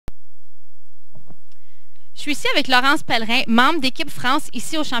Je suis ici avec Laurence Pellerin, membre d'équipe France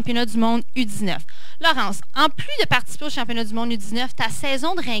ici au championnat du monde U19. Laurence, en plus de participer au championnat du monde U19, ta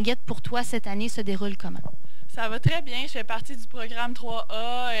saison de ringuette pour toi cette année se déroule comment? Ça va très bien. Je fais partie du programme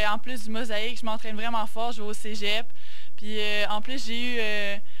 3A. Et en plus du mosaïque, je m'entraîne vraiment fort. Je vais au cégep. Puis en plus, j'ai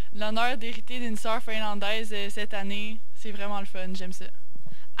eu l'honneur d'hériter d'une sœur finlandaise cette année. C'est vraiment le fun. J'aime ça.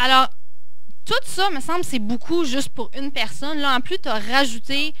 Alors, tout ça, me semble, c'est beaucoup juste pour une personne. Là, en plus, tu as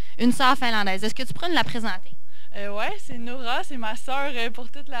rajouté une sœur finlandaise. Est-ce que tu pourrais nous la présenter? Ouais, c'est Noora. C'est ma sœur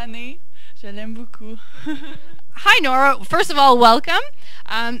pour toute l'année. Je l'aime beaucoup. Hi, Noora. First of all, welcome.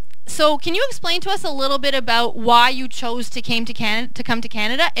 So, can you explain to us a little bit about why you chose to come to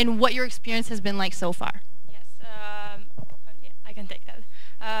Canada and what your experience has been like so far? Yes, yeah, I can take that.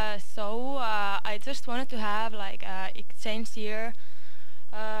 I just wanted to have like an exchange year,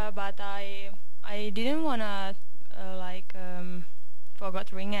 but I didn't wanna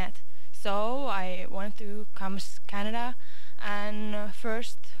forget ringette. So I wanted to come to Canada, and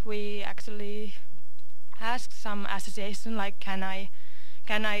first we actually asked some association like, can I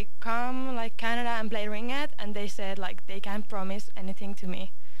come like Canada and play ringette, and they said like they can't promise anything to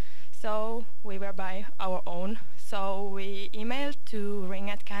me. So we were by our own. So we emailed to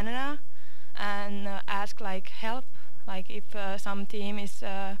Ringette Canada and asked like help, like if some team is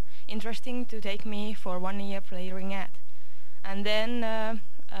interesting to take me for 1 year play ringette. And then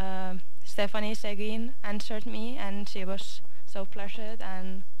Stephanie Seguin answered me, and she was so pleasured,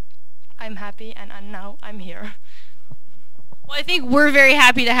 and I'm happy, and now I'm here. Well, I think we're very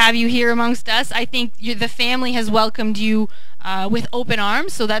happy to have you here amongst us. I think the family has welcomed you with open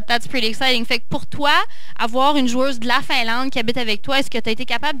arms, so that's pretty exciting. Fait que pour toi, avoir une joueuse de la Finlande qui habite avec toi, est-ce que tu as été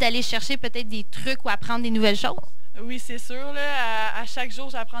capable d'aller chercher peut-être des trucs ou apprendre des nouvelles choses? Oui, c'est sûr. Là, à chaque jour,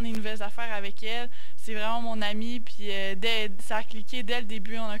 j'apprends des nouvelles affaires avec elle. C'est vraiment mon amie. Puis ça a cliqué dès le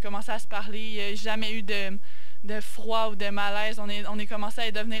début. On a commencé à se parler. Jamais eu de froid ou de malaise. On est commencé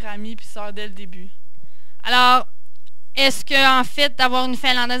à devenir amis puis sœurs dès le début. Alors, est-ce que en fait, d'avoir une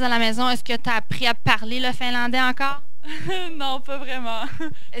Finlandaise à la maison, est-ce que tu as appris à parler le finlandais encore? Non, pas vraiment.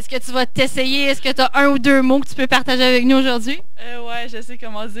 Est-ce que tu vas t'essayer? Est-ce que tu as un ou deux mots que tu peux partager avec nous aujourd'hui? Ouais, je sais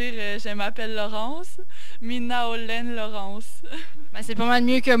comment dire. Je m'appelle Laurence. Minna Olen Laurence. Ben, c'est pas mal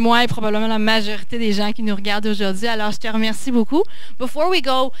mieux que moi et probablement la majorité des gens qui nous regardent aujourd'hui. Alors, je te remercie beaucoup. Before we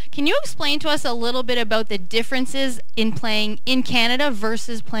go, can you explain to us a little bit about the differences in playing in Canada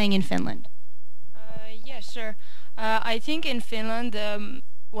versus playing in Finland? Yeah, sure. I think in Finland,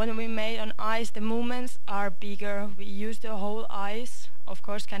 when we made on ice, the movements are bigger. We use the whole ice, of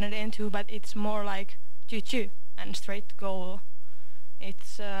course Canadian too, but it's more like choo-choo and straight goal.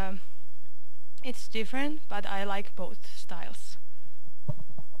 It's different, but I like both styles.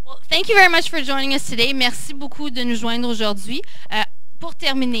 Well, thank you very much for joining us today. Merci beaucoup de nous joindre aujourd'hui. Pour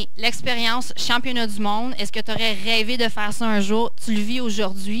terminer, l'expérience championnat du monde, est-ce que tu aurais rêvé de faire ça un jour? Tu le vis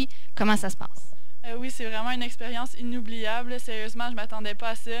aujourd'hui. Comment ça se passe? Oui, c'est vraiment une expérience inoubliable. Sérieusement, je m'attendais pas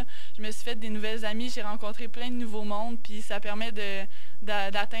à ça. Je me suis fait des nouvelles amies, j'ai rencontré plein de nouveaux mondes, puis ça permet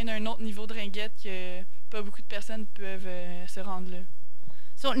d'atteindre un autre niveau de ringuette que pas beaucoup de personnes peuvent se rendre là.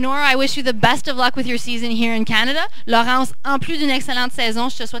 So, Noora, I wish you the best of luck with your season here in Canada. Laurence, en plus d'une excellente saison,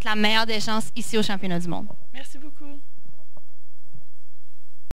 je te souhaite la meilleure des chances ici au championnat du monde. Merci beaucoup.